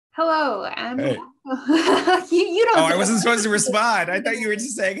Hello, and Hey. you don't. Oh, I wasn't supposed to respond. I thought you were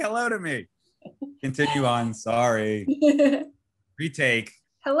just saying hello to me. Continue on. Sorry. Retake.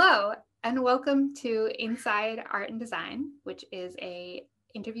 Hello, and welcome to Inside Art and Design, which is a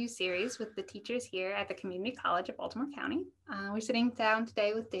interview series with the teachers here at the Community College of Baltimore County. We're sitting down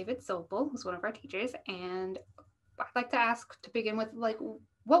today with David Zobel, who's one of our teachers, and I'd like to ask to begin with,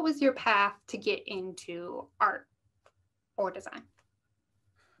 what was your path to get into art or design?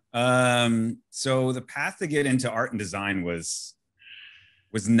 So the path to get into art and design was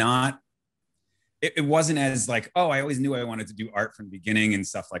not, it wasn't as like, oh, I always knew I wanted to do art from the beginning and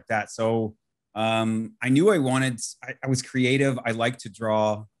stuff like that. So I knew I was creative. I liked to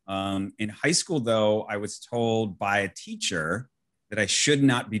draw. In high school, though, I was told by a teacher that I should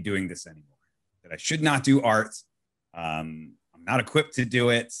not be doing this anymore, that I should not do art. I'm not equipped to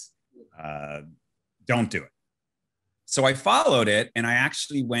do it. Don't do it. So I followed it, and I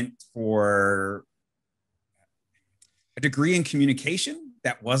actually went for a degree in communication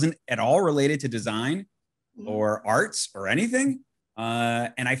that wasn't at all related to design or arts or anything.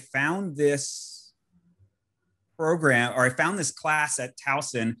 And I found this program, or I found this class at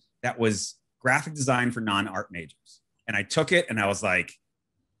Towson that was graphic design for non-art majors. And I took it, and I was like,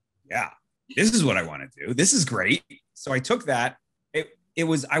 yeah, this is what I want to do. This is great. So I took that. I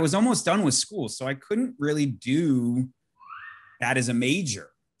was almost done with school, so I couldn't really do that as a major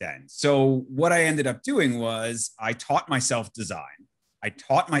then. So what I ended up doing was I taught myself design. I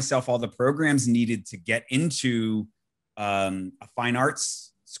taught myself all the programs needed to get into a fine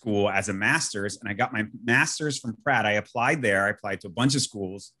arts school as a master's. And I got my master's from Pratt. I applied there. I applied to a bunch of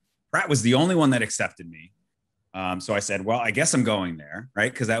schools. Pratt was the only one that accepted me. So I said, well, I guess I'm going there,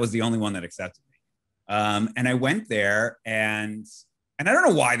 right? Because that was the only one that accepted me. And I went there, and I don't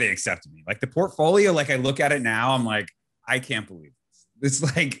know why they accepted me. Like the portfolio, like I look at it now, I'm like, I can't believe this.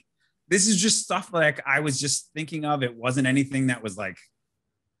 This is just stuff like I was just thinking of. It wasn't anything that was like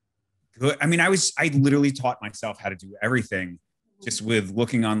good. I mean, I literally taught myself how to do everything just with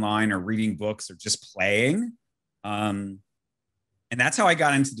looking online or reading books or just playing. And that's how I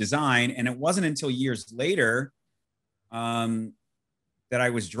got into design. And it wasn't until years later that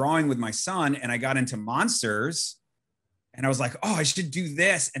I was drawing with my son, and I got into monsters. And I was like, oh, I should do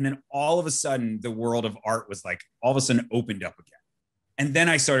this. And then all of a sudden, the world of art was like, all of a sudden opened up again. And then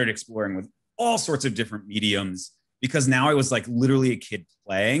I started exploring with all sorts of different mediums, because now I was like literally a kid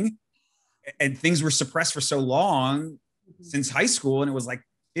playing, and things were suppressed for so long since high school. And it was like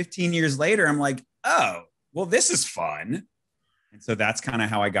 15 years later, I'm like, oh, well, this is fun. And so that's kind of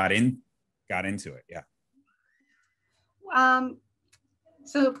how I got into it. Yeah.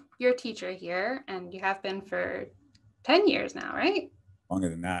 So you're a teacher here, and you have been for 10 years now, right? Longer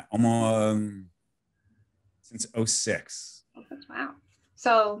than that. Almost since 06. Wow.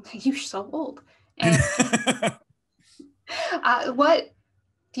 So you're so old. And what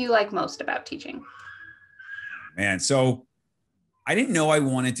do you like most about teaching? Man, so I didn't know I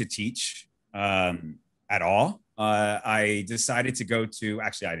wanted to teach at all. I decided to go to,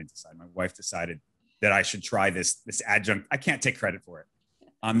 actually, I didn't decide. My wife decided that I should try this adjunct. I can't take credit for it.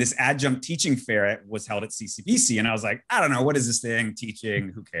 This adjunct teaching fair was held at CCBC. And I was like, I don't know, what is this thing?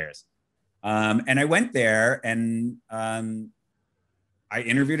 Teaching, who cares? And I went there, and I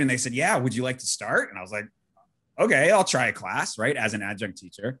interviewed, and they said, yeah, would you like to start? And I was like, okay, I'll try a class, right? As an adjunct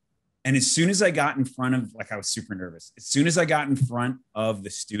teacher. And as soon as I got in front of, I was super nervous. As soon as I got in front of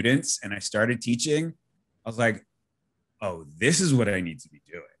the students and I started teaching, I was like, oh, this is what I need to be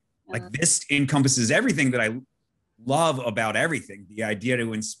doing. Like this encompasses everything that I love about everything. The idea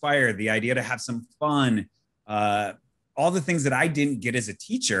to inspire, the idea to have some fun, all the things that I didn't get as a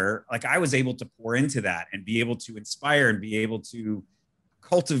teacher, like I was able to pour into that and be able to inspire and be able to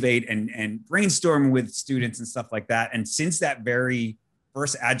cultivate and brainstorm with students and stuff like that. And since that very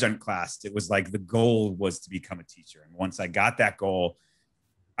first adjunct class, it was like the goal was to become a teacher. And once I got that goal,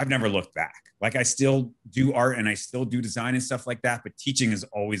 I've never looked back. Like I still do art and I still do design and stuff like that, but teaching is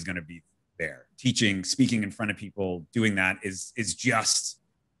always going to be there. Teaching, speaking in front of people, doing that is just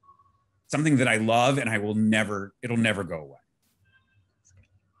something that I love, and it'll never go away.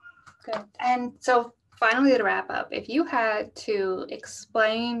 Good. And so finally, to wrap up, if you had to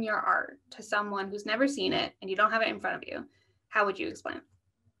explain your art to someone who's never seen it and you don't have it in front of you, how would you explain it?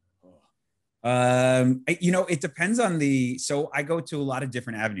 It depends on so I go to a lot of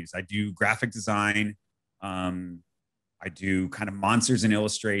different avenues. I do graphic design. I do kind of monsters and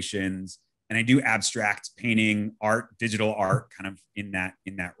illustrations, and I do abstract painting, art, digital art, kind of in that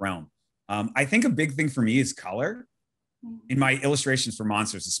realm. I think a big thing for me is color. In my illustrations for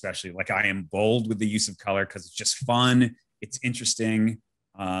monsters, especially, like I am bold with the use of color because it's just fun. It's interesting.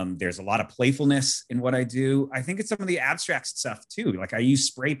 There's a lot of playfulness in what I do. I think it's some of the abstract stuff too. Like I use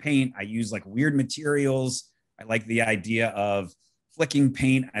spray paint, I use like weird materials. I like the idea of flicking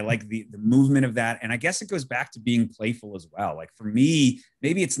paint. I like the movement of that. And I guess it goes back to being playful as well. Like for me,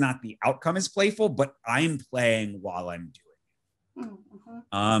 maybe it's not the outcome is playful, but I'm playing while I'm doing it.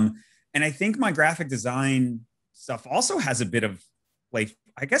 Mm-hmm. And I think my graphic design stuff also has a bit of play.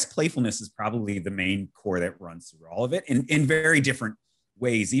 I guess playfulness is probably the main core that runs through all of it in very different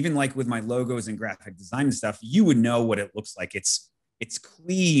ways. Even like with my logos and graphic design and stuff, you would know what it looks like. It's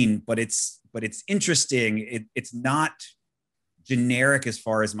clean, but it's interesting. It's not generic as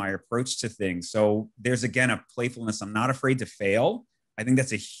far as my approach to things. So there's again a playfulness. I'm not afraid to fail. I think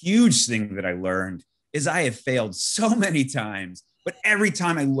that's a huge thing that I learned is I have failed so many times, but every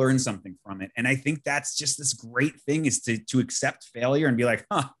time I learn something from it. And I think that's just this great thing is to accept failure and be like,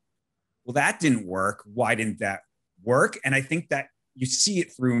 well, that didn't work. Why didn't that work? And I think that you see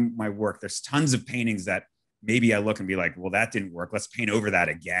it through my work. There's tons of paintings that maybe I look and be like, well, that didn't work. Let's paint over that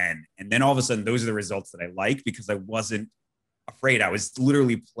again. And then all of a sudden, those are the results that I like because I wasn't afraid. I was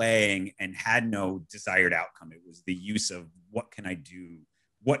literally playing and had no desired outcome. It was the use of what can I do?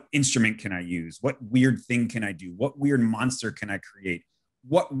 What instrument can I use? What weird thing can I do? What weird monster can I create?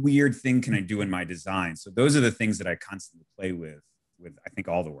 What weird thing can I do in my design? So those are the things that I constantly play with I think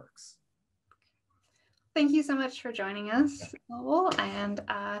all the works. Thank you so much for joining us, Zobel, and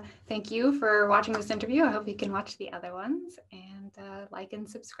thank you for watching this interview. I hope you can watch the other ones and like and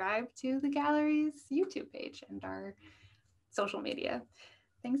subscribe to the gallery's YouTube page and our social media.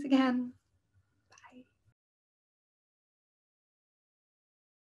 Thanks again.